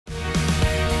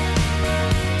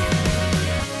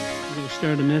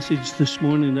start a message this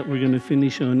morning that we're going to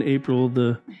finish on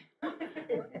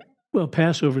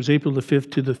Passover is April the 5th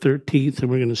to the 13th,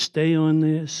 and we're going to stay on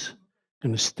this,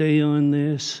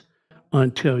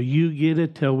 until you get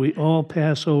it, till we all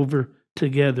pass over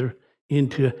together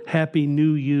into Happy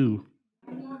New You.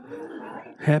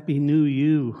 Happy New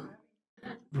You.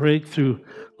 Breakthrough,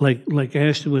 like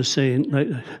Ashton was saying.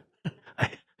 I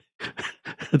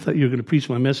thought you were going to preach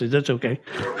my message. That's okay.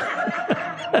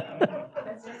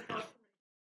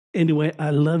 Anyway,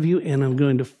 I love you, and I'm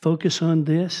going to focus on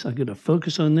this.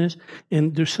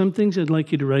 And there's some things I'd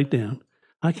like you to write down.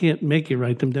 I can't make you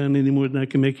write them down any more than I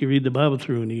can make you read the Bible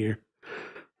through in a year,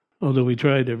 although we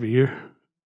tried every year,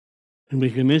 and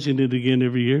we can mention it again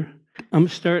every year. I'm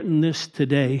starting this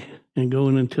today and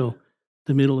going until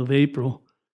the middle of April,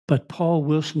 but Paul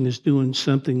Wilson is doing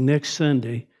something next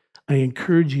Sunday. I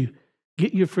encourage you,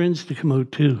 get your friends to come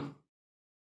out too.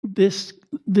 This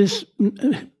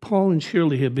Paul and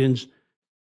Shirley have been,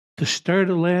 the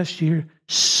start of last year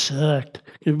sucked.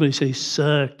 Everybody say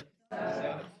sucked.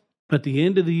 But the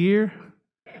end of the year,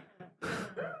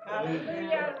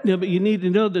 yeah, but you need to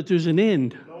know that there's an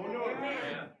end.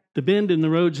 The bend in the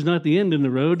road's not the end in the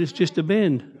road, it's just a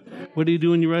bend. What do you do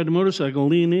when you ride a motorcycle?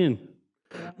 Lean in.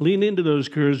 Lean into those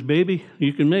curves, baby.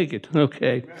 You can make it.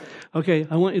 Okay,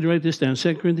 I want you to write this down.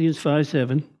 2 Corinthians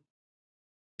 5:7.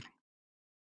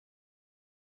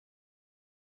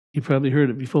 You probably heard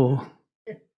it before.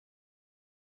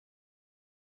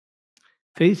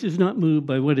 Faith is not moved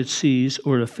by what it sees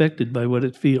or affected by what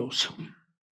it feels.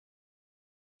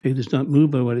 Faith is not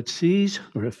moved by what it sees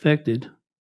or affected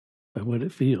by what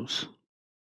it feels.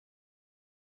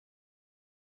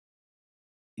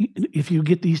 If you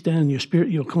get these down in your spirit,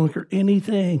 you'll conquer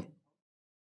anything.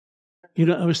 You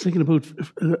know, I was thinking about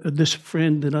this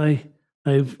friend that I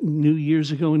knew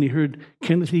years ago, and he heard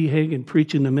Kenneth E. Hagin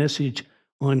preaching a message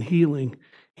on healing.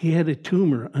 He had a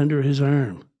tumor under his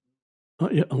arm,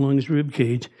 along his rib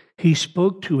cage. He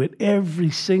spoke to it every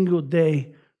single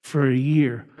day for a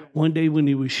year. One day when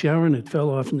he was showering, it fell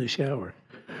off in the shower.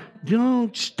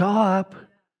 Don't stop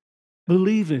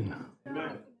believing.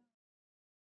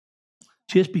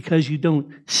 Just because you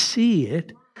don't see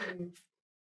it.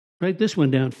 Write this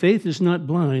one down. Faith is not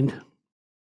blind.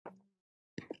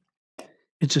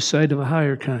 It's a sight of a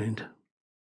higher kind.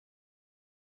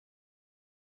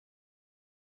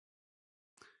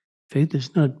 Faith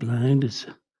is not blind, it's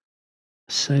a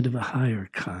sight of a higher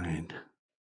kind.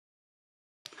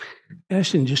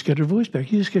 Ashton just got her voice back.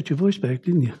 You just got your voice back,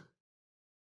 didn't you?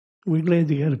 We're glad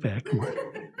you got it back. Come on.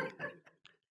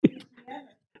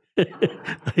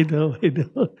 I know.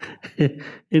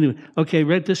 Anyway, okay,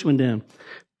 write this one down.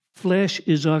 Flesh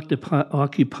is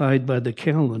occupied by the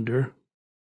calendar.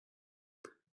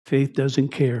 Faith doesn't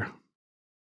care.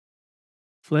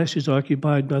 Flesh is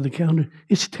occupied by the calendar.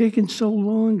 It's taken so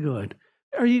long, God.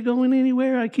 Are you going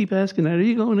anywhere? I keep asking that. Are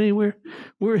you going anywhere?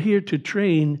 We're here to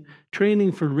training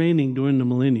for reigning during the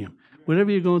millennium.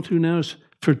 Whatever you're going through now is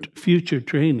for future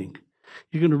training.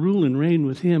 You're going to rule and reign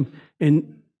with Him,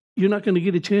 and you're not going to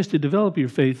get a chance to develop your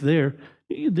faith there.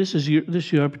 This is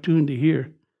your opportunity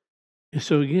here. And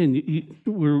so again,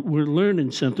 we're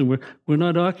learning something. We're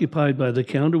not occupied by the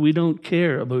calendar. We don't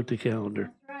care about the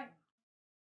calendar.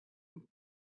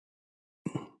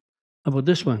 How about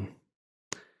this one?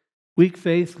 Weak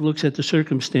faith looks at the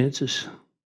circumstances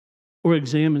or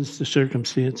examines the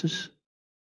circumstances.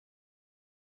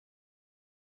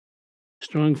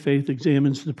 Strong faith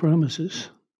examines the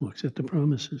promises, looks at the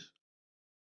promises.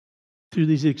 Through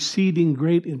these exceeding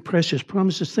great and precious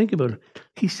promises, think about it.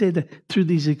 He said that through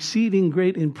these exceeding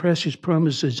great and precious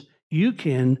promises, you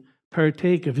can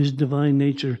partake of His divine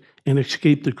nature and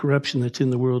escape the corruption that's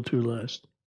in the world through lust.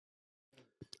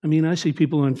 I mean, I see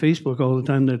people on Facebook all the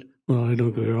time that, well, I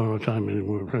don't go there all the time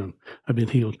anymore. I've been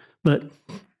healed. But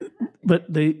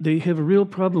they have a real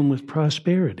problem with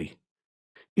prosperity.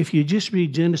 If you just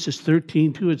read Genesis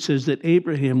 13:2, it says that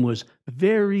Abraham was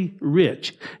very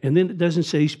rich. And then it doesn't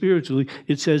say spiritually.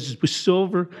 It says with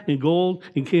silver and gold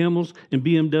and camels and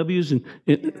BMWs.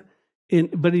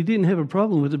 But he didn't have a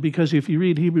problem with it because if you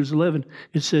read Hebrews 11,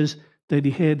 it says that he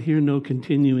had here no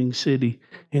continuing city.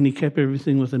 And he kept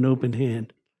everything with an open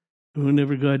hand.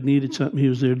 Whenever God needed something, He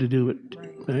was there to do it,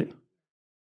 right?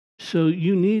 So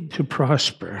you need to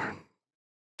prosper.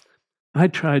 I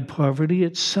tried poverty.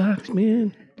 It sucks,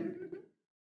 man.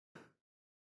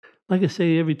 Like I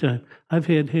say every time, I've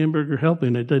had hamburger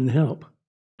helping. It doesn't help.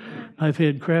 I've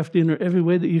had Kraft dinner every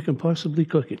way that you can possibly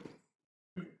cook it.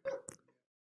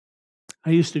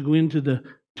 I used to go into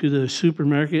the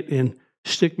supermarket and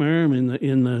stick my arm in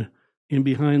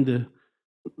behind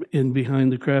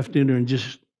the Kraft dinner and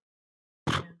just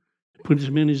put as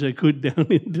many as I could down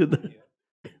into the.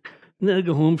 And then I'd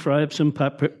go home, fry up some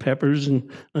peppers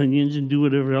and onions and do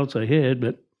whatever else I had.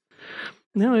 But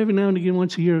now, every now and again,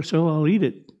 once a year or so, I'll eat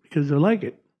it because I like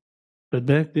it. But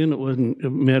back then, it wasn't a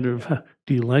matter of,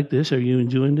 do you like this? Are you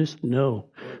enjoying this? No.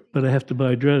 But I have to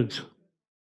buy drugs.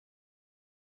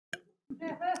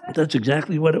 That's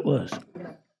exactly what it was.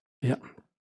 Yeah.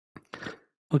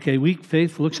 Okay, weak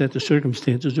faith looks at the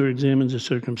circumstances or examines the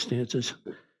circumstances.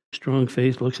 Strong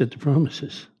faith looks at the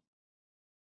promises.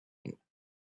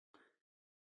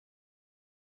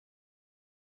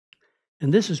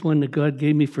 And this is one that God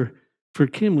gave me for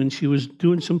Kim when she was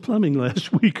doing some plumbing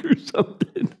last week or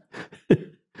something.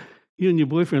 You and your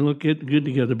boyfriend look good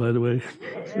together, by the way.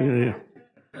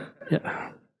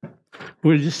 Yeah.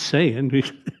 We're just saying.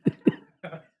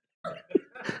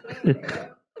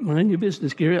 Mind your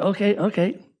business, Gary.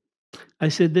 Okay. I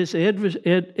said this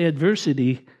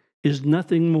adversity is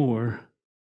nothing more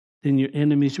than your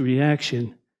enemy's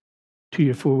reaction to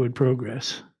your forward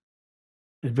progress.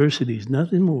 Adversity is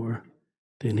nothing more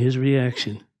than his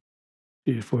reaction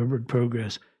to your forward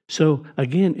progress. So,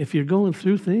 again, if you're going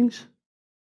through things,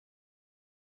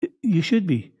 you should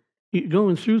be. You're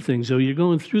going through things, though. You're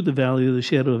going through the valley of the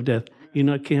shadow of death. You're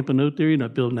not camping out there. You're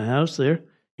not building a house there.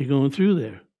 You're going through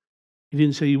there. He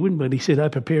didn't say you wouldn't, but he said, I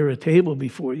prepare a table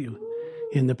before you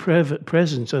in the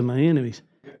presence of my enemies.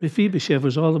 Mephibosheth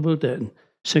was all about that in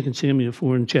 2 Samuel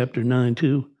 4 and chapter 9,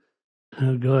 too.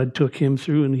 God took him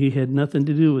through, and he had nothing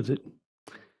to do with it.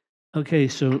 Okay,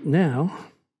 so now,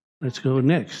 let's go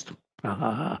next.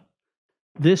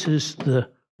 This is the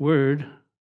word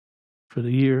for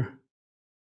the year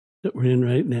that we're in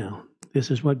right now. This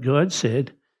is what God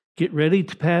said. Get ready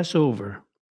to pass over,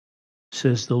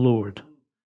 says the Lord,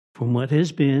 from what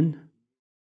has been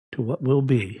to what will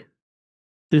be.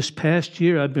 This past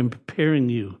year, I've been preparing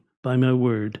you by my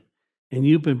word, and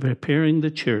you've been preparing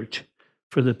the church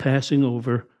for the passing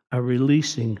over, a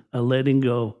releasing, a letting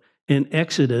go, an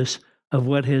exodus of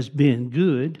what has been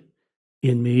good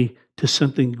in me to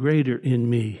something greater in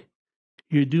me.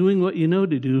 You're doing what you know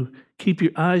to do. Keep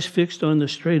your eyes fixed on the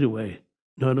straightaway,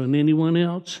 not on anyone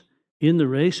else in the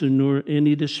race, or nor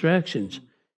any distractions.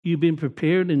 You've been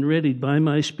prepared and readied by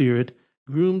my Spirit,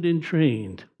 groomed and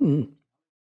trained.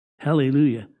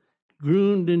 Hallelujah.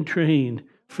 Groomed and trained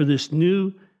for this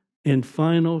new and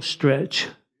final stretch.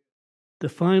 The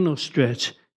final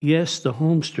stretch. Yes, the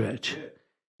home stretch.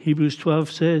 Hebrews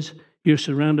 12 says, you're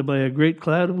surrounded by a great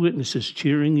cloud of witnesses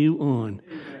cheering you on.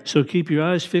 So keep your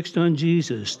eyes fixed on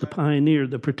Jesus, the pioneer,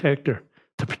 the protector.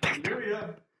 The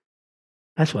protector.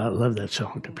 That's why I love that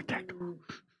song, The Protector.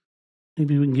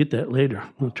 Maybe we can get that later.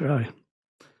 We'll try.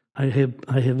 I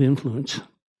have influence.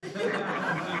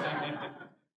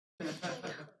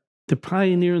 The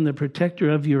pioneer and the protector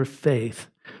of your faith.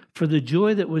 For the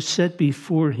joy that was set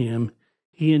before him,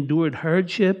 he endured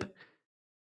hardship.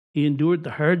 He endured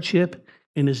the hardship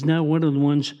and is now one of the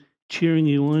ones cheering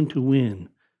you on to win.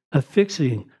 A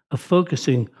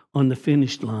focusing on the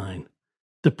finish line.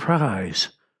 The prize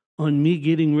on me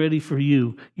getting ready for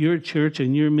you, your church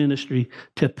and your ministry,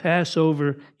 to pass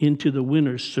over into the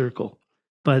winner's circle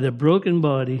by the broken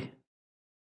body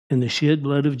and the shed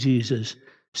blood of Jesus,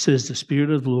 says the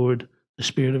Spirit of the Lord, the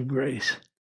Spirit of grace.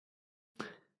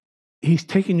 He's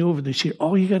taking you over this year.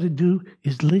 All you got to do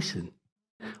is listen.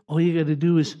 All you got to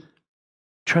do is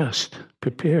trust,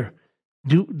 prepare.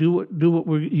 Do what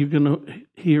you're going to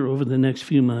hear over the next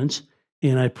few months,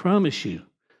 and I promise you,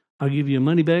 I'll give you a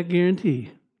money-back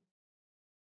guarantee.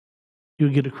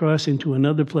 You'll get across into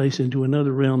another place, into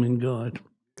another realm in God.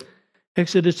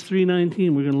 Exodus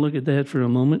 3:19, we're going to look at that for a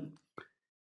moment.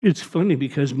 It's funny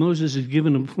because Moses is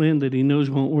given a plan that he knows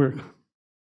won't work.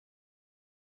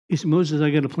 He said, Moses, I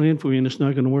got a plan for you, and it's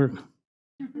not going to work.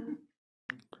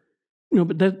 No,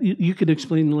 but that you could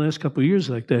explain the last couple of years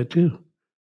like that too.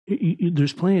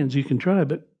 There's plans you can try,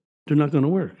 but they're not going to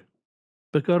work.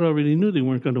 But God already knew they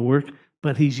weren't going to work,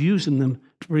 but he's using them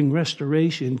to bring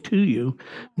restoration to you.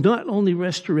 Not only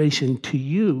restoration to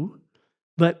you,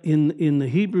 but in the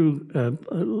Hebrew,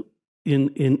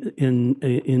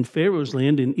 in Pharaoh's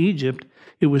land, in Egypt,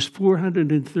 it was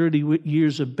 430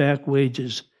 years of back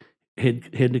wages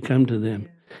had to come to them.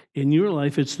 In your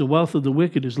life, it's the wealth of the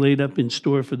wicked is laid up in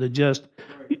store for the just.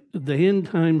 The end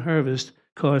time harvest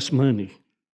costs money.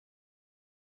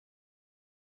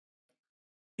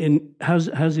 And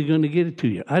how's he going to get it to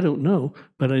you? I don't know,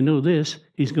 but I know this.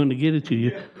 He's going to get it to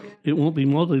you. It won't be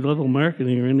multi-level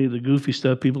marketing or any of the goofy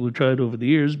stuff people have tried over the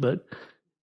years, but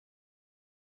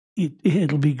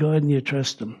it'll be God, and you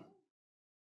trust him.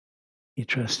 You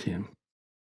trust him.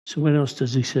 So what else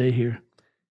does he say here?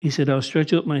 He said, I'll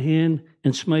stretch out my hand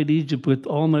and smite Egypt with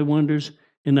all my wonders,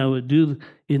 and I will do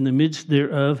in the midst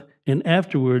thereof, and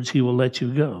afterwards he will let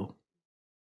you go.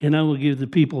 And I will give the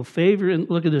people favor. And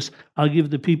look at this. I'll give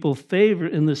the people favor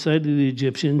in the sight of the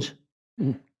Egyptians.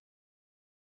 And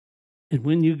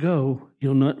when you go,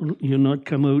 you'll not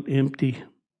come out empty.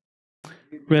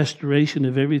 Restoration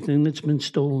of everything that's been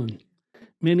stolen.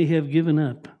 Many have given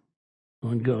up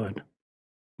on God.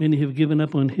 Many have given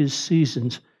up on his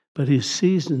seasons, but his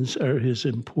seasons are as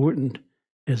important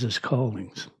as his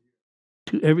callings.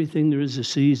 To everything there is a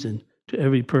season, to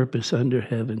every purpose under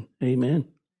heaven. Amen.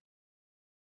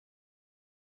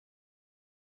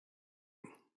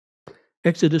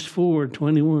 Exodus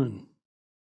 4:21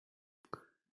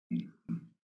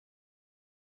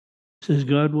 says,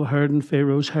 God will harden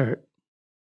Pharaoh's heart.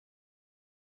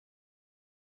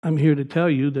 I'm here to tell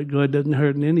you that God doesn't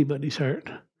harden anybody's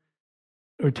heart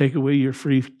or take away your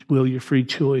free will, your free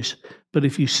choice. But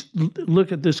if you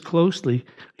look at this closely,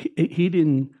 he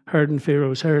didn't harden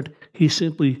Pharaoh's heart. He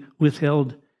simply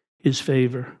withheld his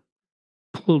favor,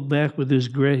 pulled back with his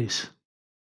grace.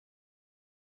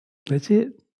 That's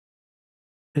it.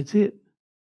 That's it.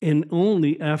 And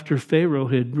only after Pharaoh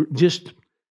had just,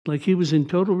 like he was in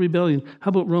total rebellion. How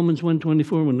about Romans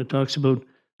 1:24 when it talks about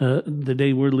the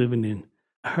day we're living in?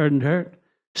 A hardened heart,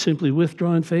 simply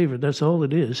withdrawn favor. That's all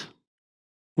it is.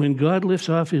 When God lifts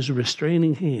off his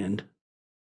restraining hand,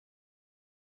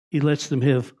 he lets them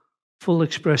have full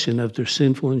expression of their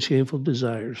sinful and shameful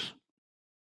desires.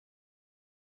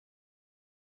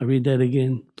 I read that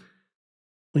again.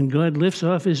 When God lifts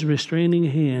off his restraining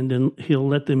hand, and he'll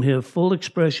let them have full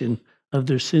expression of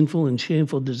their sinful and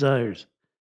shameful desires,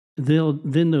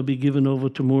 then they'll be given over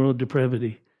to moral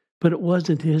depravity. But it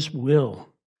wasn't his will.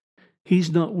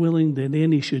 He's not willing that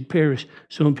any should perish.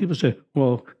 So when people say,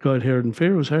 well, God hardened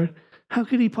Pharaoh's heart, how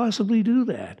could he possibly do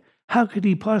that? How could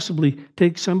he possibly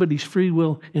take somebody's free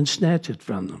will and snatch it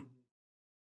from them?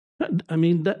 I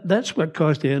mean, that's what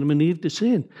caused Adam and Eve to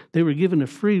sin. They were given a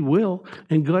free will,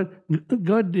 and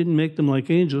God didn't make them like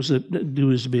angels that do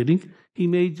his bidding. He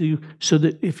made you so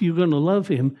that if you're going to love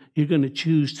him, you're going to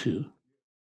choose to.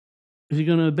 If you're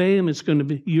going to obey him, it's going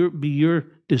to be your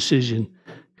decision.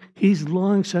 He's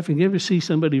long-suffering. You ever see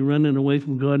somebody running away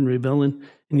from God and rebelling,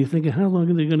 and you're thinking, how long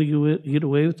are they going to get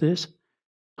away with this?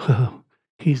 Oh,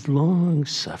 he's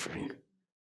long-suffering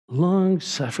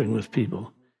with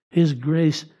people. His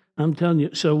grace, I'm telling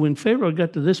you. So when Pharaoh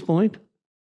got to this point,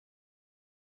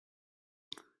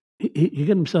 he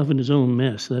got himself in his own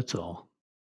mess, that's all.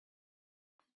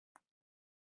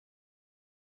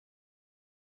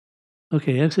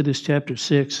 Okay, Exodus chapter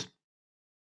 6.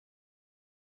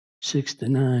 6 to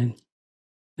 9.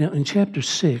 Now, in chapter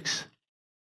 6,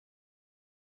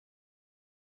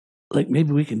 like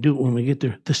maybe we can do it when we get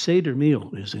there. The Seder meal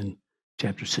is in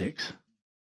chapter 6.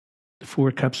 The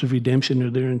 4 cups of redemption are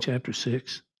there in chapter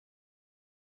 6.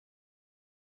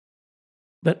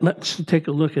 But let's take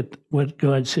a look at what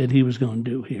God said he was going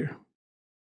to do here.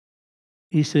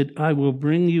 He said, I will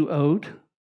bring you out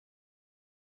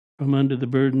from under the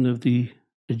burden of the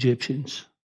Egyptians.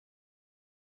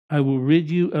 I will rid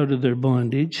you out of their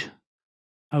bondage.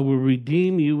 I will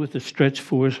redeem you with a stretched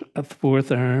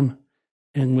forth arm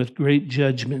and with great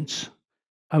judgments.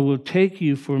 I will take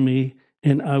you for me,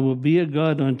 and I will be a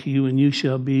God unto you, and you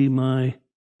shall be my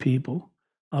people.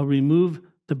 I'll remove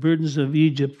the burdens of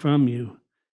Egypt from you,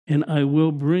 and I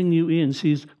will bring you in.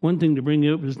 See, it's one thing to bring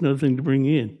you out, but it's another thing to bring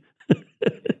in.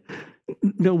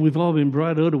 No, we've all been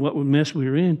brought out of what mess we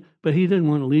were in, but he didn't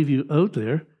want to leave you out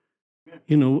there.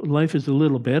 You know, life is a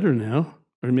little better now,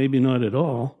 or maybe not at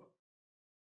all.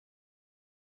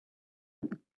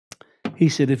 He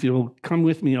said, if you'll come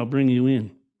with me, I'll bring you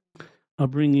in. I'll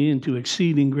bring you into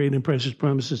exceeding great and precious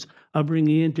promises. I'll bring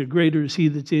you into greater is he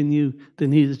that's in you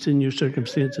than he that's in your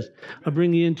circumstances. I'll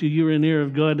bring you into you're an heir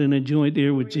of God and a joint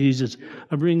heir with Jesus.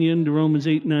 I'll bring you into Romans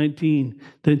 8:19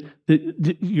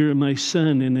 that you're my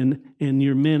son and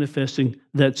you're manifesting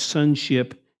that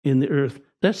sonship in the earth.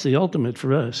 That's the ultimate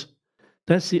for us.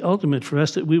 That's the ultimate for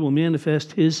us, that we will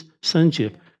manifest his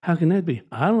sonship. How can that be?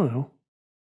 I don't know.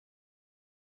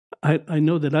 I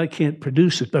know that I can't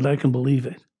produce it, but I can believe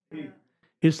it.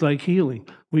 It's like healing.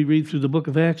 We read through the book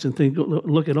of Acts and think,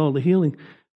 look at all the healing.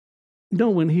 No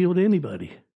one healed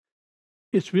anybody.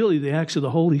 It's really the acts of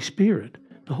the Holy Spirit.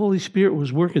 The Holy Spirit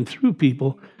was working through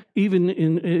people. Even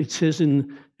it says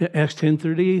in Acts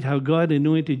 10:38, how God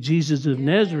anointed Jesus of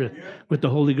Nazareth with the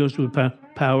Holy Ghost with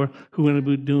power, who went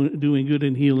about doing good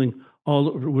and healing all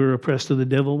that were oppressed of the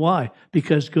devil. Why?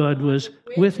 Because God was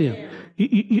with him.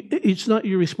 It's not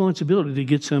your responsibility to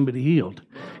get somebody healed.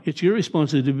 It's your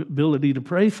responsibility to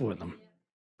pray for them.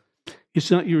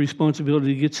 It's not your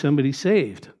responsibility to get somebody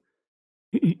saved.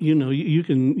 You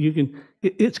can.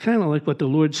 It's kind of like what the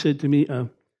Lord said to me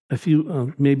a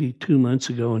few, maybe 2 months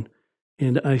ago,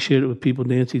 and I shared it with people.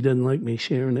 Nancy doesn't like me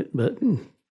sharing it,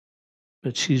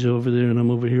 but she's over there, and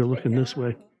I'm over here looking this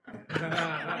way.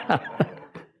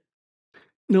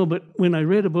 No, but when I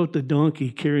read about the donkey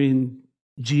carrying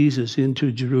Jesus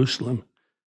into Jerusalem,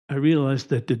 I realized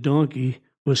that the donkey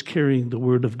was carrying the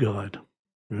word of God,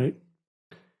 right?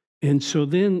 And so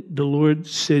then the Lord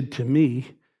said to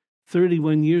me,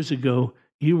 31 years ago,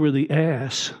 you were the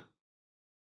ass.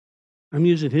 I'm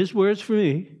using his words for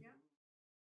me.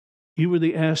 You were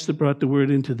the ass that brought the word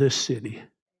into this city.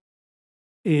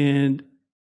 And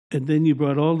then you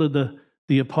brought all of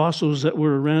the apostles that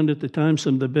were around at the time,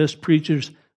 some of the best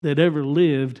preachers that ever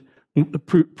lived,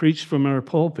 preached from our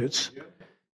pulpits.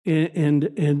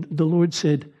 And the Lord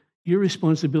said, your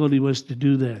responsibility was to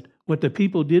do that. What the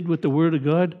people did with the word of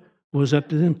God was up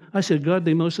to them. I said, God,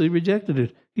 they mostly rejected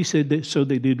it. He said, so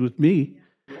they did with me.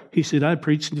 He said, I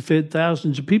preached and fed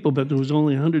thousands of people, but there was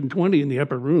only 120 in the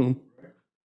upper room.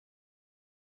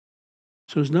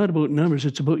 So it's not about numbers.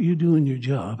 It's about you doing your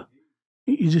job.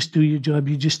 You just do your job.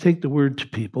 You just take the word to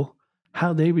people.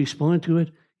 How they respond to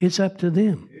it, it's up to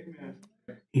them.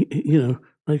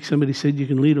 Like somebody said, you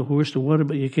can lead a horse to water,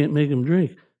 but you can't make them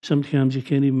drink. Sometimes you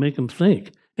can't even make them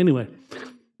think. Anyway,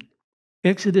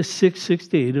 Exodus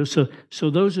 6:6-8. So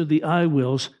those are the I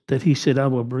wills that he said, I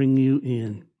will bring you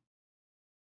in.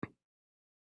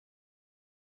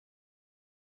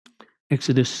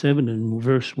 Exodus 7 and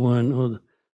verse 1. Oh,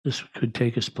 this could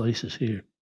take us places here.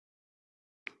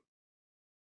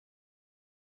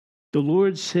 The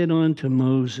Lord said unto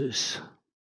Moses,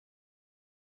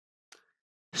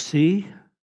 see,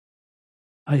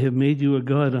 I have made you a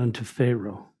god unto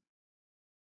Pharaoh.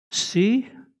 See,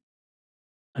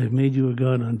 I have made you a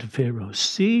god unto Pharaoh.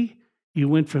 See, you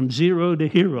went from zero to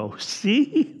hero.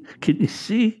 See? Can you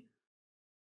see?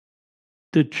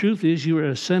 The truth is you are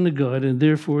a son of God, and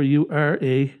therefore you are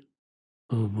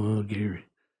Gary.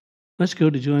 Let's go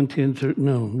to John 10:30.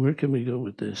 No, where can we go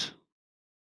with this?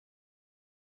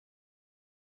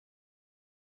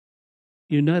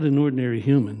 You're not an ordinary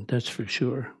human, that's for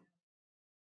sure.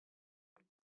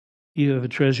 You have a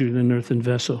treasure in an earthen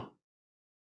vessel.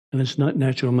 And it's not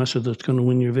natural muscle that's going to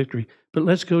win your victory. But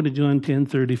let's go to John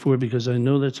 10:34 because I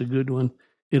know that's a good one.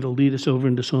 It'll lead us over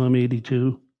into Psalm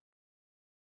 82.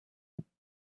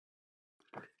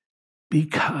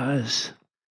 Because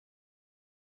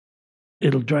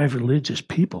it'll drive religious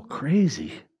people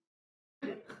crazy.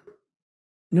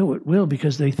 No, it will,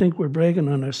 because they think we're bragging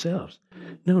on ourselves.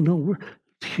 No,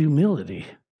 it's humility.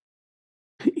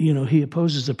 He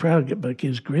opposes the proud, but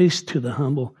gives grace to the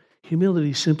humble.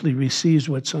 Humility simply receives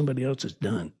what somebody else has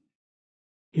done.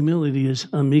 Humility is,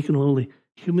 I'm meek and lowly.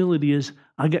 Humility is,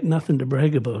 I got nothing to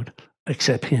brag about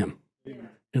except him.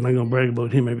 And I'm going to brag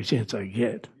about him every chance I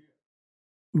get.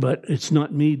 But it's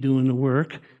not me doing the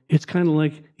work. It's kind of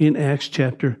like in Acts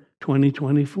chapter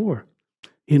 20:24.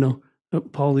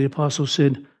 Paul the Apostle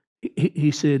said,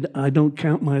 he said, I don't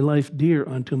count my life dear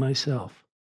unto myself.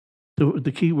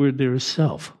 The key word there is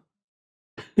self.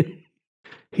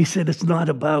 He said, it's not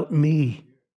about me.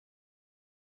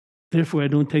 Therefore, I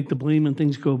don't take the blame when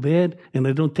things go bad, and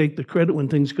I don't take the credit when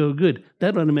things go good.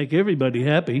 That ought to make everybody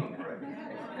happy.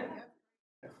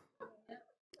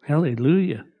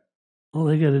 Hallelujah. All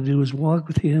I got to do is walk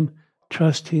with him,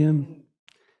 trust him.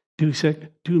 Do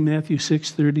Matthew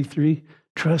 6:33.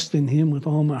 Trust in him with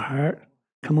all my heart.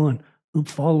 Come on,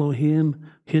 follow him,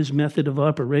 his method of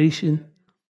operation.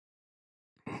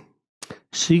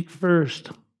 Seek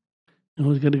first. I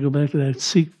always got to go back to that.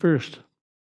 Seek first.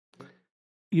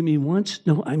 You mean once?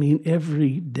 No, I mean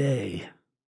every day.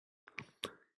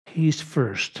 He's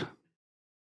first.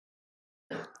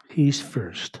 He's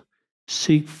first.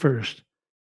 Seek first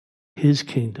his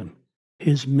kingdom,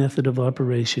 his method of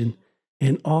operation,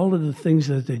 and all of the things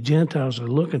that the Gentiles are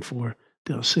looking for,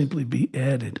 they'll simply be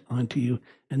added onto you.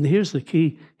 And here's the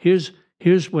key. Here's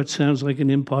what sounds like an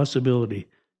impossibility.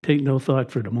 Take no thought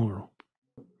for tomorrow.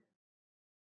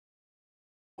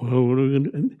 Well, what are we going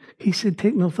to do? He said,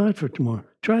 take no thought for tomorrow.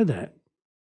 Try that.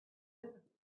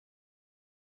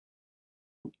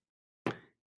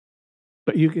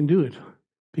 But you can do it.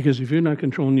 Because if you're not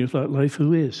controlling your thought life,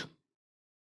 who is?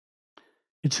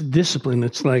 It's a discipline.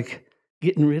 It's like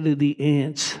getting rid of the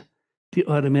ants, the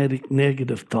automatic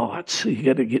negative thoughts. You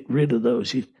got to get rid of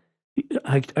those.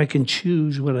 I can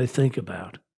choose what I think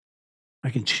about.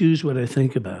 I can choose what I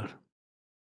think about.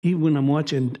 Even when I'm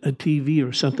watching a TV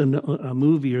or something, a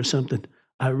movie or something,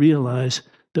 I realize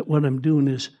that what I'm doing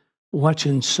is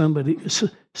watching somebody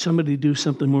do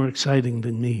something more exciting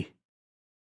than me.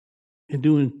 and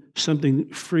doing something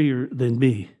freer than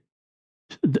me.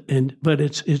 But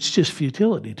it's just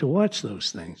futility to watch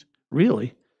those things,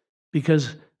 really,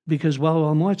 because while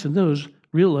I'm watching those,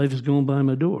 real life is going by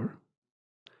my door.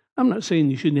 I'm not saying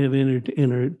you shouldn't have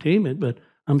entertainment, but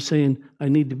I'm saying I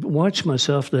need to watch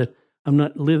myself that I'm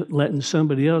not letting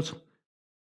somebody else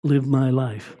live my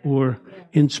life or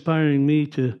inspiring me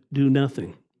to do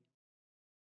nothing.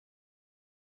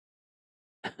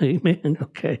 Amen.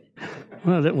 Okay.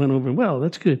 Well, that went over well.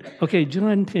 That's good. Okay,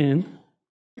 John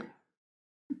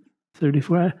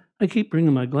 10:34. I keep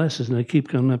bringing my glasses and I keep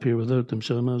coming up here without them,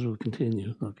 so I might as well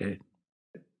continue. Okay.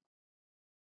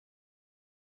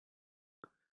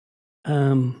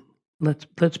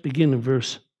 Let's begin in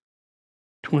verse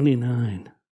 29.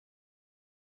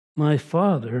 My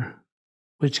Father,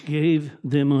 which gave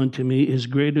them unto me, is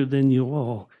greater than you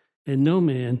all, and no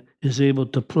man is able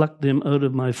to pluck them out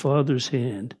of my Father's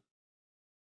hand.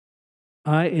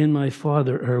 I and my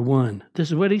Father are one. This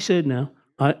is what he said now.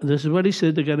 This is what he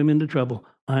said that got him into trouble.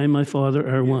 I and my Father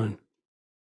are one.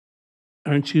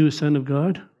 Aren't you a son of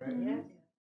God?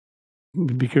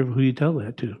 Be careful who you tell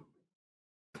that to.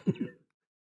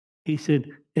 He said,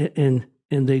 and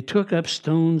they took up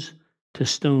stones to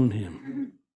stone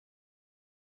him.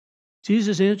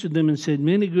 Jesus answered them and said,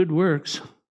 many good works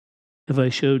have I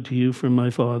showed to you from my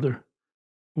Father.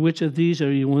 Which of these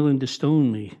are you willing to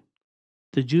stone me?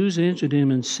 The Jews answered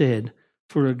him and said,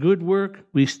 for a good work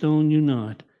we stone you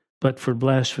not, but for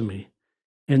blasphemy,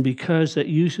 and because that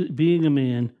you, being a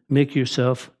man, make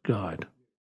yourself God.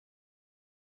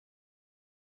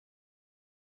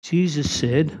 Jesus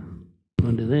said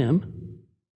unto them,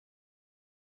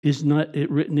 is not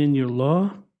it written in your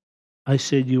law? I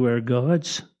said you are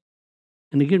gods.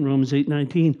 And again, Romans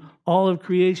 8:19, all of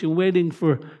creation waiting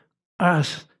for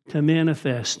us to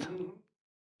manifest.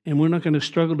 And we're not going to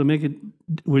struggle to make it.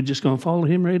 We're just going to follow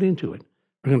him right into it.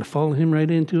 We're going to follow him right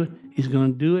into it. He's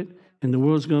going to do it, and the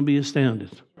world's going to be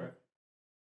astounded.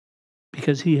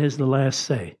 Because he has the last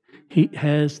say. He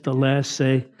has the last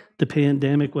say. The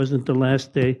pandemic wasn't the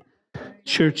last day.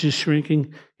 Church is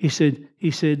shrinking. He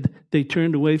said they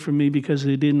turned away from me because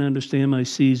they didn't understand my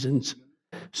seasons.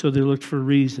 So they looked for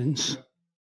reasons.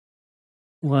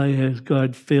 Why has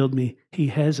God failed me? He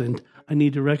hasn't. I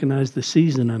need to recognize the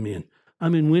season I'm in.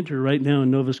 I'm in winter right now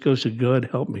in Nova Scotia. God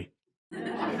help me.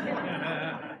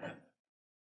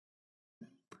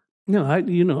 No,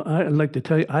 I'd like to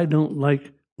tell you, I don't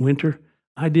like winter.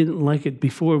 I didn't like it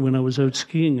before when I was out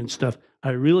skiing and stuff.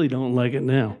 I really don't like it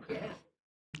now.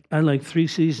 I like 3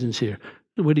 seasons here.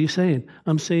 What are you saying?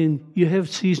 I'm saying you have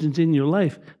seasons in your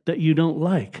life that you don't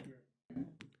like.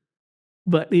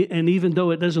 And even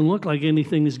though it doesn't look like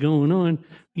anything is going on,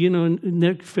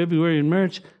 next February and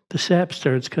March, the sap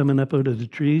starts coming up out of the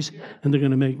trees, and they're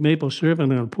going to make maple syrup,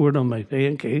 and they're going to pour it on my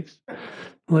pancakes.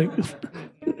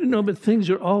 But things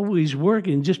are always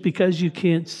working. Just because you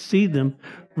can't see them,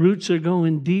 roots are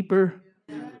going deeper.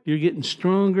 You're getting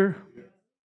stronger.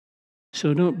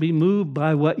 So don't be moved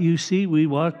by what you see. We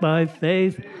walk by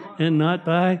faith and not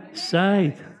by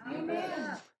sight.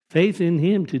 Faith in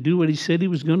him to do what he said he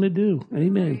was going to do.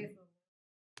 Amen.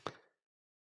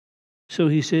 So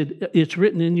he said, it's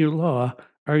written in your law,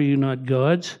 are you not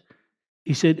gods?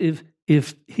 He said,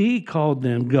 if he called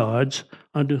them gods,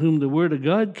 unto whom the word of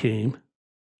God came,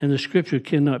 and the scripture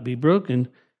cannot be broken,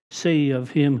 say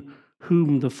of him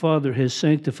whom the Father has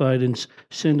sanctified and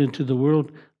sent into the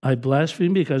world, I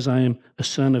blaspheme because I am a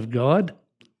son of God.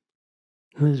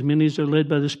 And as many as are led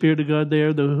by the Spirit of God, they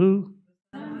are the who?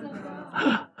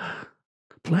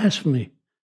 Blasphemy.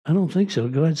 I don't think so.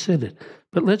 God said it.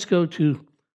 But let's go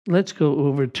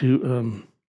over to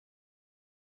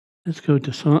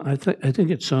Psalm. I think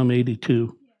it's Psalm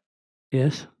 82.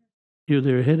 Yes, you're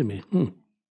there ahead of me.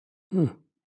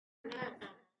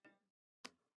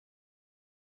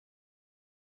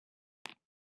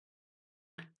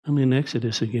 I'm in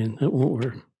Exodus again. That won't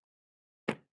work.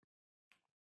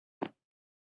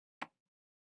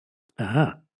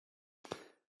 Aha.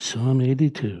 Psalm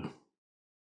 82.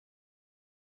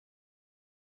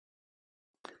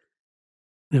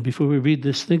 Now, before we read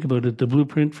this, think about it. The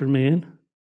blueprint for man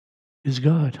is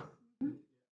God.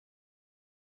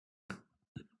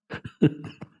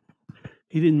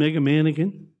 He didn't make a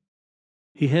mannequin.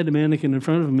 He had a mannequin in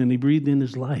front of him, and he breathed in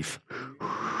his life.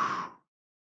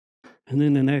 And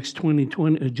then in Acts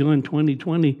 20:20, John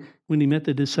 20:20, when he met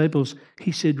the disciples,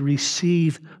 he said,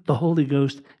 receive the Holy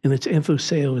Ghost, and it's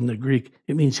emphoseo in the Greek.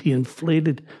 It means he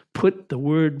inflated, put the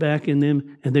word back in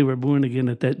them, and they were born again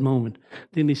at that moment.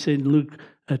 Then he said in Luke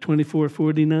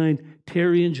 24:49,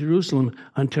 tarry in Jerusalem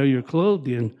until you're clothed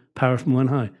in power from on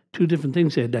high. 2 different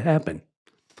things had to happen.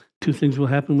 Two things will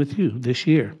happen with you this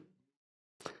year.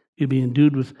 You'll be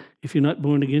endued with, if you're not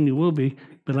born again, you will be,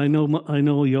 but I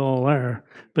know you all are,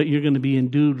 but you're going to be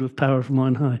endued with power from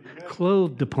on high,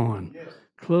 clothed upon.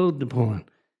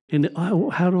 And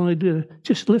how do I do it?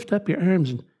 Just lift up your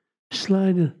arms and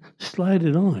slide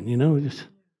it on,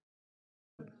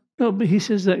 No, but he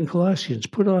says that in Colossians.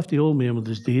 Put off the old man with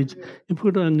his deeds and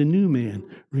put on the new man,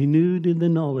 renewed in the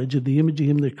knowledge of the image of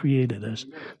him that created us.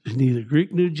 There's neither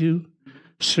Greek nor Jew,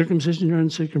 circumcision or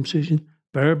uncircumcision,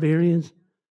 barbarians,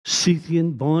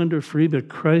 Scythian, bond or free, but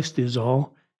Christ is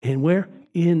all. And where?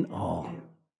 In all.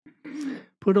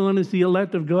 Put on as the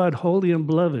elect of God, holy and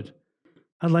beloved.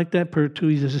 I like that part too.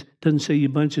 He doesn't say you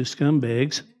bunch of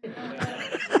scumbags.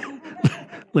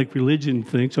 Like religion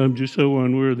thinks, I'm just so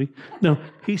unworthy. No,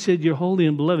 he said you're holy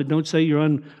and beloved. Don't say you're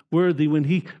unworthy. When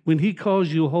he calls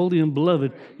you holy and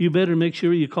beloved, you better make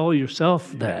sure you call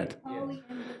yourself that.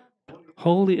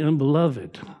 Holy and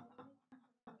beloved.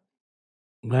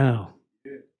 Wow.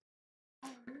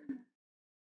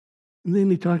 And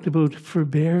then he talked about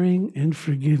forbearing and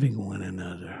forgiving one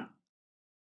another.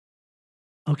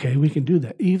 Okay, we can do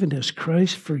that. Even as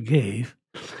Christ forgave.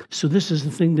 So this is the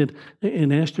thing that,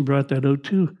 and Ashton brought that out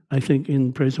too, I think,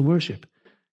 in praise and worship.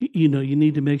 You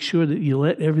need to make sure that you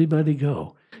let everybody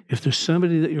go. If there's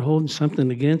somebody that you're holding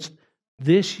something against,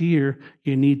 this year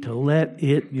you need to let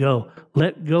it go.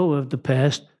 Let go of the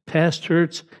past. Past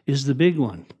hurts is the big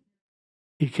one.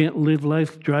 You can't live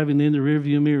life driving in the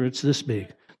rearview mirror. It's this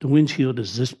big. The windshield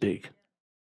is this big.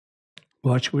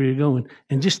 Watch where you're going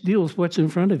and just deal with what's in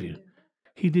front of you.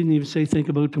 He didn't even say think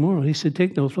about tomorrow. He said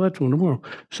take no thought for tomorrow.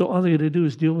 So all you got to do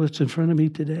is deal with what's in front of me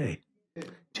today.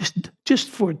 Just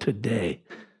for today.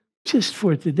 Just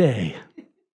for today.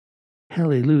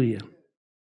 Hallelujah.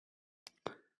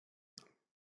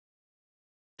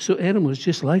 So Adam was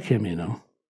just like him,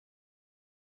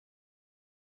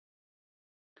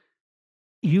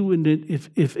 You wouldn't,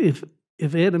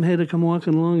 if Adam had to come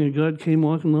walking along and God came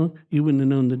walking along, you wouldn't have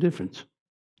known the difference.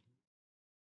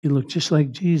 He looked just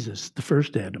like Jesus, the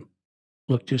first Adam.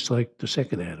 Looked just like the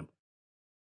second Adam.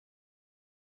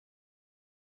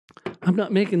 I'm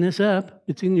not making this up.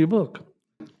 It's in your book.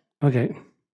 Okay.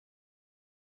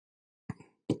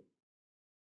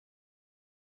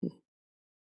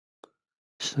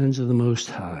 Sons of the Most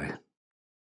High.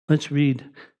 Let's read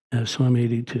Psalm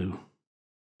 82.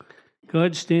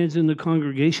 God stands in the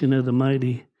congregation of the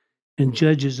mighty and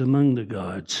judges among the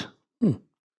gods.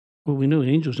 Well, we know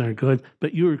angels aren't God,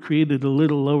 but you were created a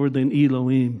little lower than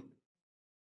Elohim.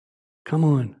 Come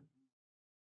on.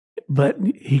 But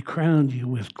he crowned you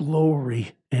with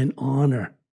glory and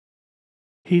honor.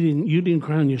 You didn't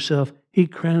crown yourself. He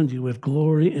crowned you with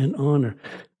glory and honor.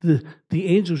 The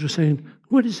angels were saying,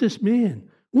 what is this man?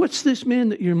 What's this man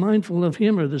that you're mindful of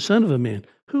him or the son of a man?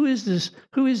 Who is this?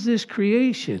 Who is this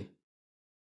creation?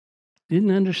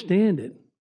 Didn't understand it.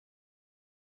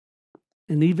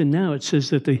 And even now it says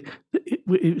that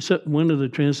one of the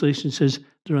translations says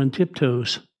they're on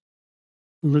tiptoes,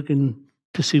 looking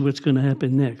to see what's going to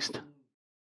happen next.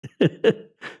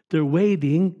 They're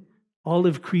waiting. All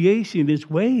of creation is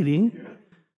waiting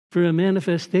for a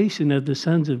manifestation of the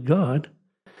sons of God.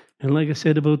 And like I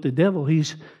said about the devil,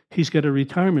 he's got a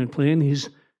retirement plan. He's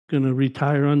going to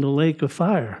retire on the lake of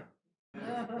fire,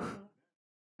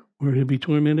 where he'll be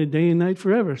tormented day and night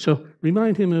forever. So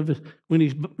remind him when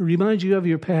he reminds you of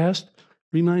your past,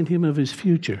 remind him of his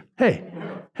future. Hey,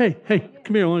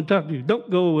 come here, I want to talk to you.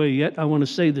 Don't go away yet. I want to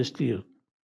say this to you.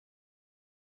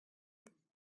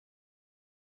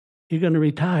 You're going to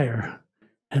retire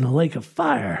in a lake of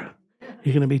fire.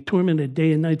 You're going to be tormented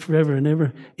day and night forever and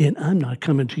ever. And I'm not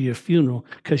coming to your funeral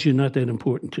because you're not that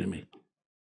important to me.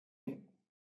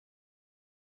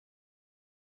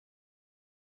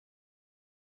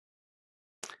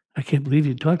 I can't believe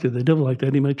you talk to the devil like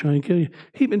that. He might try and kill you.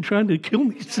 He's been trying to kill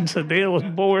me since the day I was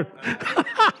born.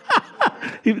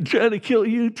 He's been trying to kill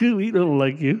you too. He don't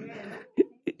like you.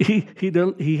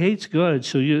 He hates God,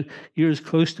 so you're as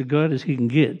close to God as he can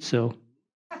get. So,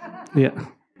 yeah.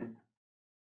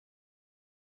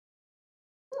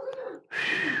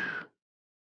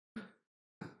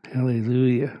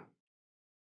 Hallelujah.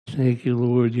 Thank you,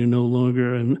 Lord. You're no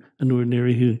longer an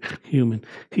ordinary human.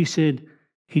 He said,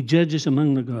 he judges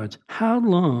among the gods. How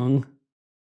long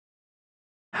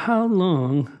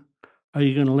are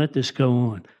you going to let this go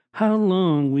on? How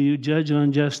long will you judge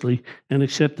unjustly and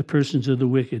accept the persons of the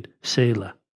wicked?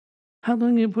 Selah. How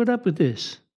long will you put up with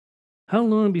this? How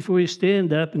long before you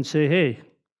stand up and say, hey,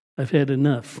 I've had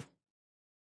enough.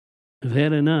 I've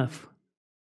had enough.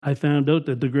 I found out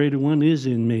that the greater one is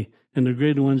in me, and the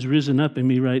greater one's risen up in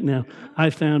me right now. I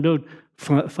found out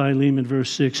Philemon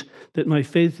verse 6, that my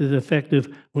faith is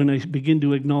effective when I begin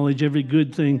to acknowledge every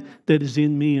good thing that is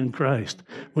in me in Christ.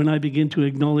 When I begin to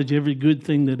acknowledge every good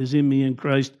thing that is in me in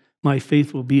Christ, my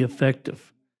faith will be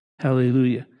effective.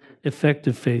 Hallelujah.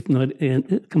 Effective faith,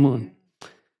 come on.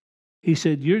 He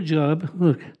said, your job,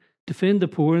 look, defend the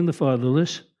poor and the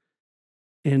fatherless,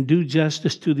 and do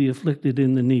justice to the afflicted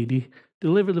and the needy.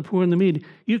 Deliver the poor and the needy.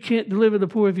 You can't deliver the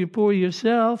poor if you're poor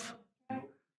yourself.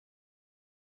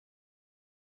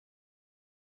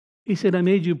 He said, I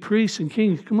made you priests and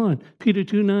kings. Come on. Peter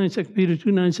 2:9, 2 Peter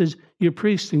 2:9 says, you're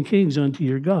priests and kings unto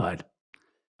your God.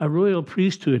 A royal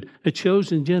priesthood, a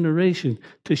chosen generation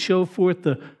to show forth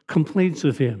the complaints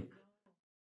of him,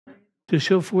 to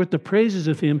show forth the praises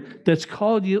of him that's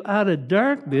called you out of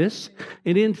darkness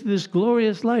and into this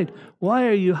glorious light. Why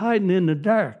are you hiding in the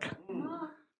dark?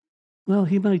 Well,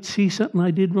 he might see something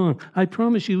I did wrong. I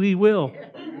promise you he will.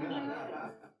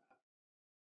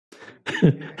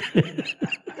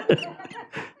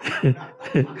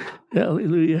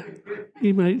 Hallelujah.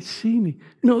 He might see me.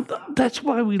 No, that's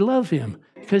why we love him,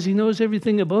 because he knows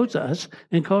everything about us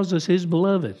and calls us his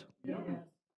beloved.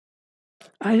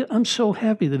 I'm so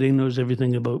happy that he knows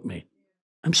everything about me.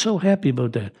 I'm so happy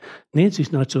about that.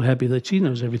 Nancy's not so happy that she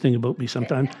knows everything about me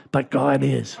sometimes, but God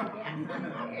is.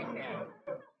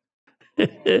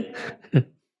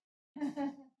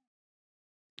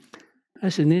 I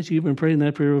said, Nancy, you've been praying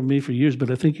that prayer over me for years, but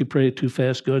I think you pray it too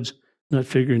fast. God's not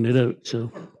figuring it out.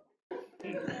 So,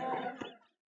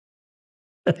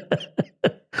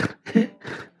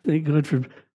 thank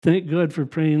God for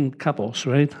praying couples,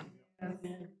 right?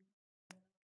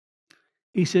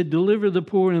 He said, deliver the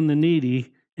poor and the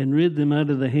needy, and rid them out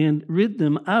of the hand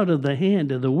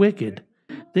of the wicked.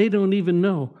 They don't even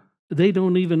know. They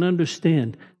don't even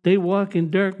understand. They walk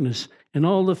in darkness, and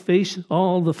all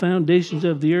the foundations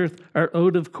of the earth are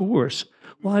out of course.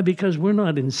 Why? Because we're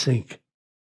not in sync.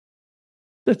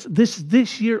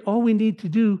 This year, all we need to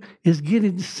do is get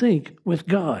in sync with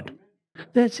God.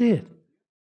 That's it.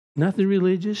 Nothing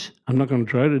religious. I'm not going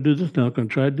to try to do this. I'm not going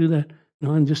to try to do that.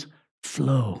 No, I'm just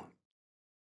flow.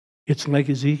 It's like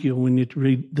Ezekiel when you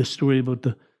read the story about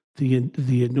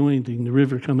the anointing, the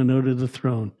river coming out of the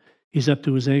throne. He's up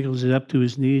to his ankles, he's up to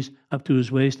his knees, up to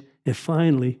his waist, and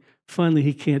finally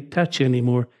he can't touch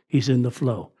anymore. He's in the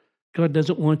flow. God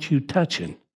doesn't want you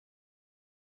touching.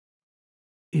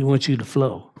 He wants you to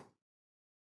flow.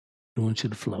 He wants you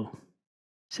to flow.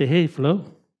 Say, hey, flow.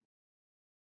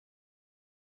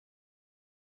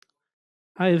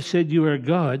 I have said you are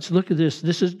gods. Look at this.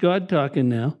 This is God talking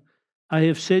now. I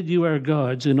have said you are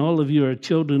gods, and all of you are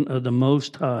children of the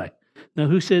Most High. Now,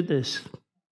 who said this?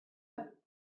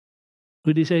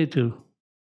 Who did he say it to?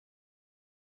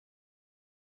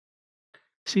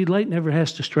 See, light never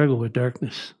has to struggle with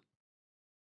darkness.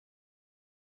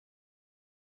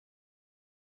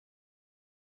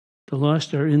 The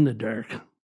lost are in the dark.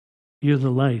 You're the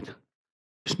light.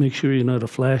 Just make sure you're not a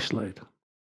flashlight.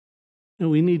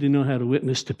 And we need to know how to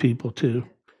witness to people too.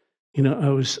 You know, I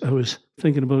was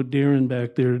thinking about Darren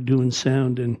back there doing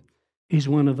sound, and he's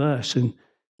one of us, and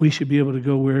we should be able to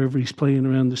go wherever he's playing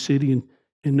around the city and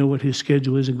know what his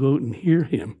schedule is and go out and hear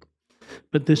him.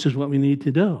 But this is what we need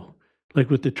to know. Like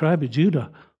with the tribe of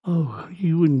Judah, oh,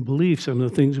 you wouldn't believe some of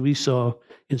the things we saw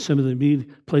in some of the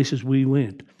places we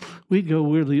went. We'd go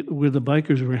where the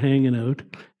bikers were hanging out,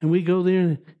 and we'd go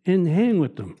there and hang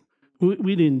with them.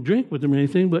 We didn't drink with them or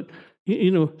anything, but, you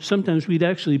know, sometimes we'd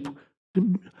actually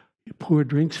pour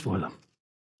drinks for them,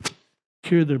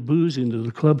 carry their booze into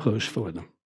the clubhouse for them.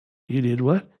 You did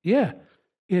what? Yeah,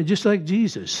 just like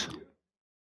Jesus.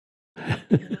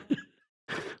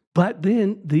 But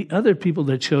then the other people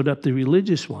that showed up, the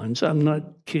religious ones, I'm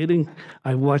not kidding,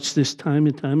 I watched this time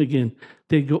and time again,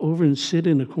 they'd go over and sit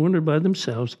in a corner by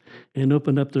themselves and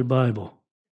open up their Bible,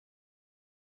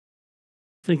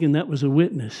 thinking that was a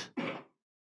witness.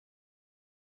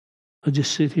 I'll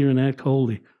just sit here and act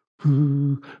holy.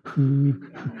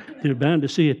 They're bound to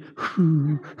see it.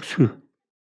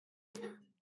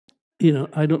 You know,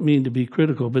 I don't mean to be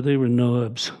critical, but they were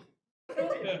knobs.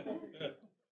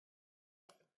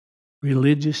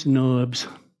 Religious knobs.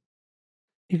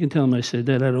 You can tell them I said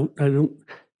that. I don't.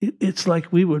 It's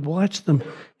like we would watch them,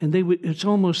 and they would. It's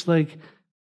almost like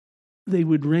they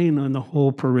would rain on the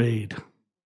whole parade.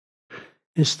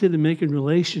 Instead of making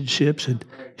relationships and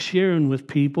sharing with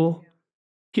people,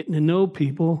 getting to know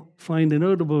people, finding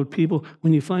out about people.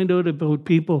 When you find out about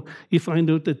people, you find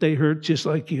out that they hurt just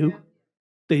like you.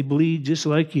 They bleed just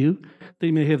like you. They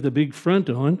may have the big front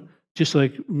on, just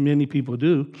like many people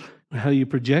do. How you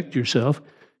project yourself.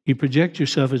 You project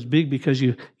yourself as big because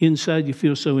inside you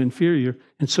feel so inferior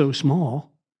and so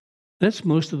small. That's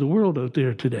most of the world out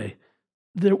there today.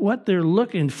 What they're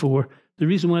looking for, the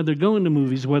reason why they're going to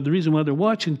movies, the reason why they're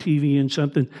watching TV and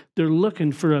something, they're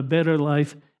looking for a better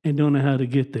life and don't know how to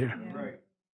get there.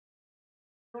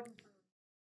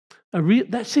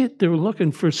 Right. That's it. They're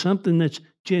looking for something that's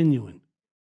genuine.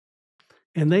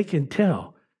 And they can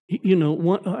tell.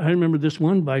 I remember this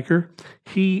one biker,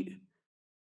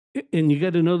 and you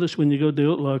got to know this when you go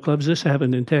to outlaw clubs, this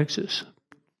happened in Texas.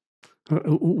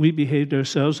 We behaved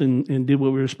ourselves and did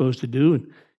what we were supposed to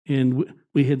do, and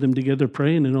we had them together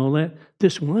praying and all that.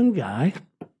 This one guy,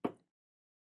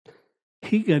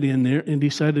 he got in there and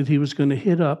decided he was going to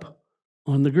hit up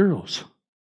on the girls.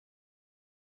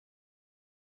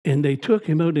 And they took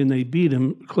him out and they beat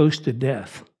him close to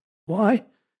death. Why?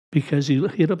 Because he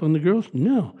hit up on the girls?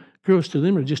 No. Girls to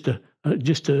them are just a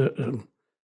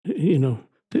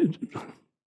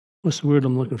what's the word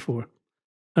I'm looking for?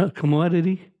 A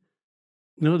commodity?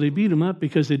 No, they beat him up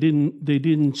because they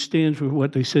didn't stand for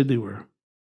what they said they were.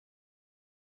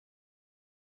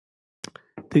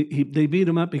 They beat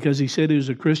him up because he said he was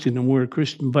a Christian and wore a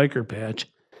Christian biker patch,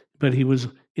 but he was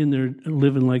in there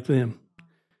living like them.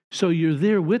 So you're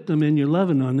there with them and you're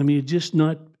loving on them. You're just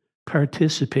not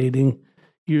participating.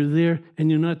 You're there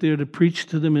and you're not there to preach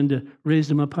to them and to raise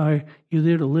them up higher. You're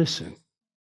there to listen.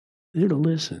 There to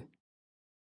listen.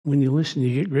 When you listen,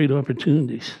 you get great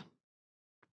opportunities.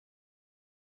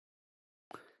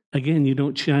 Again, you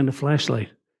don't shine a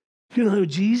flashlight. You know,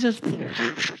 Jesus,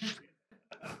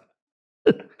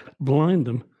 blind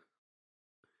them.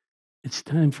 It's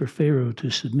time for Pharaoh to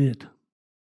submit.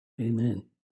 Amen.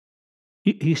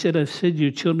 He said, I've said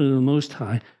you're children of the Most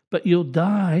High, but you'll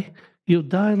die. You'll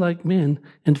die like men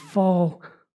and fall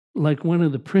like one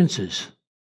of the princes.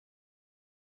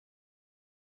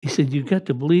 He said, you've got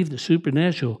to believe the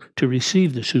supernatural to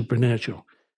receive the supernatural.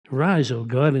 Arise, O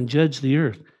God, and judge the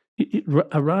earth.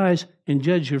 Arise and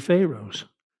judge your pharaohs.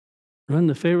 Run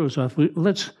the pharaohs off.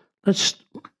 Let's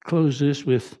close this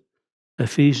with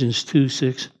Ephesians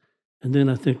 2:6, and then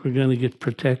I think we're going to get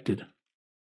protected.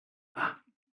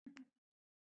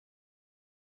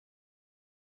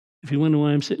 If you wonder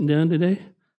why I'm sitting down today,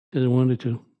 because I wanted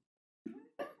to.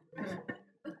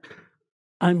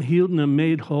 I'm healed and I'm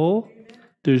made whole.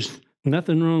 There's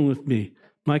nothing wrong with me.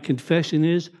 My confession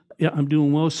is, I'm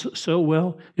doing well, so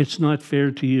well, it's not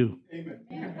fair to you. Amen.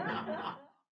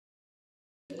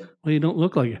 Well, you don't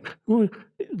look like it. Well,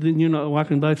 then you're not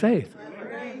walking by faith.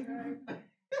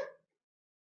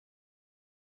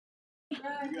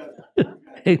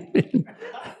 Amen.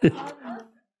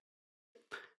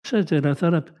 So I said,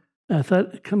 I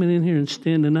thought coming in here and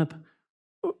standing up.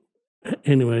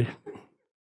 Anyway.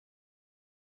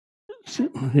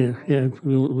 Yeah,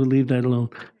 we'll leave that alone.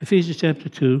 Ephesians chapter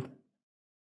 2.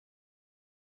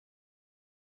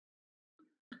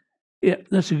 Yeah,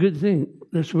 that's a good thing.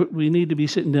 That's what we need to be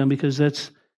sitting down because that's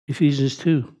Ephesians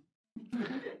 2.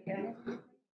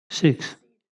 6.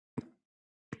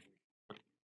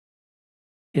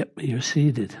 Yep, you're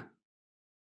seated.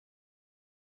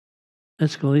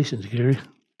 That's Galatians, Gary.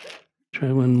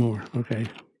 Try one more. Okay.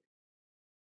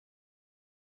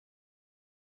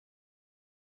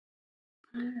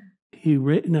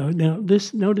 Now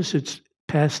this, notice it's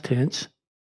past tense.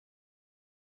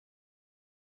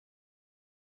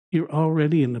 You're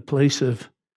already in the place of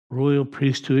royal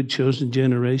priesthood, chosen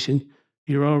generation.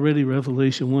 You're already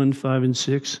Revelation 1, 5, and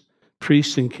 6,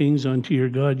 priests and kings unto your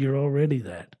God. You're already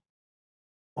that.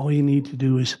 All you need to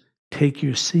do is take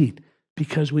your seat.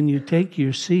 Because when you take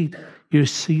your seat, you're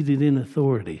seated in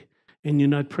authority. And you're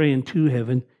not praying to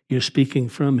heaven, you're speaking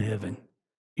from heaven.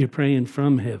 You're praying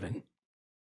from heaven.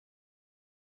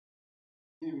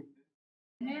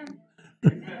 Amen.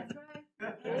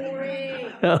 That's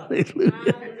right.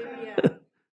 Hallelujah.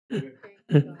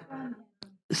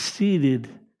 Seated.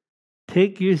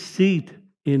 Take your seat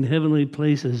in heavenly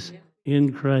places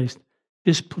in Christ.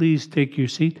 Just please take your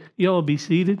seat. You all be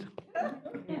seated.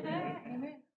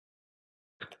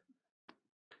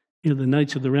 You're the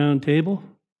Knights of the Round Table.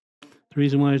 The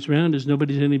reason why it's round is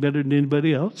nobody's any better than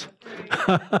anybody else.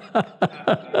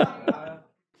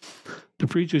 The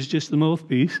preacher's just the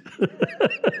mouthpiece.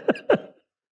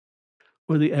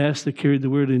 Or the ass that carried the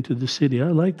word into the city. I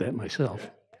like that myself.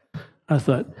 I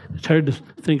thought, it's hard to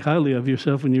think highly of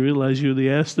yourself when you realize you're the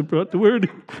ass that brought the word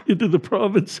into the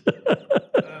province.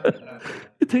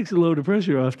 It takes a load of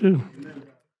pressure off, too.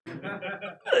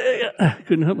 I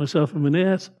couldn't help myself. I'm an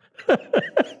ass.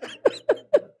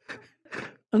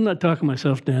 I'm not talking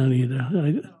myself down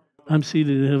either. I'm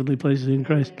seated in heavenly places in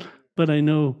Christ. But I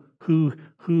know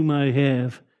whom I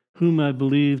have, whom I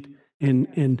believed,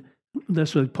 and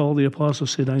that's what Paul the Apostle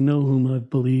said, I know whom I've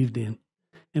believed in,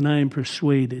 and I am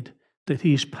persuaded that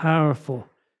He's powerful.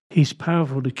 He's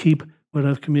powerful to keep what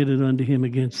I've committed unto Him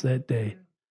against that day.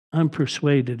 I'm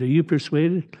persuaded. Are you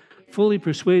persuaded? Fully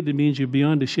persuaded means you're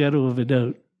beyond a shadow of a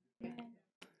doubt.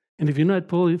 And if you're not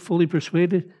fully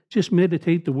persuaded, just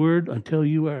meditate the Word until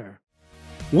you are.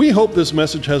 We hope this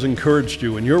message has encouraged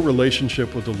you in your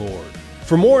relationship with the Lord.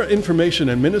 For more information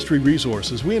and ministry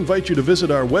resources, we invite you to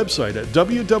visit our website at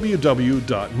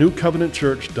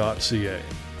www.newcovenantchurch.ca.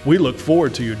 We look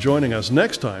forward to you joining us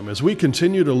next time as we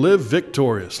continue to live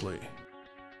victoriously.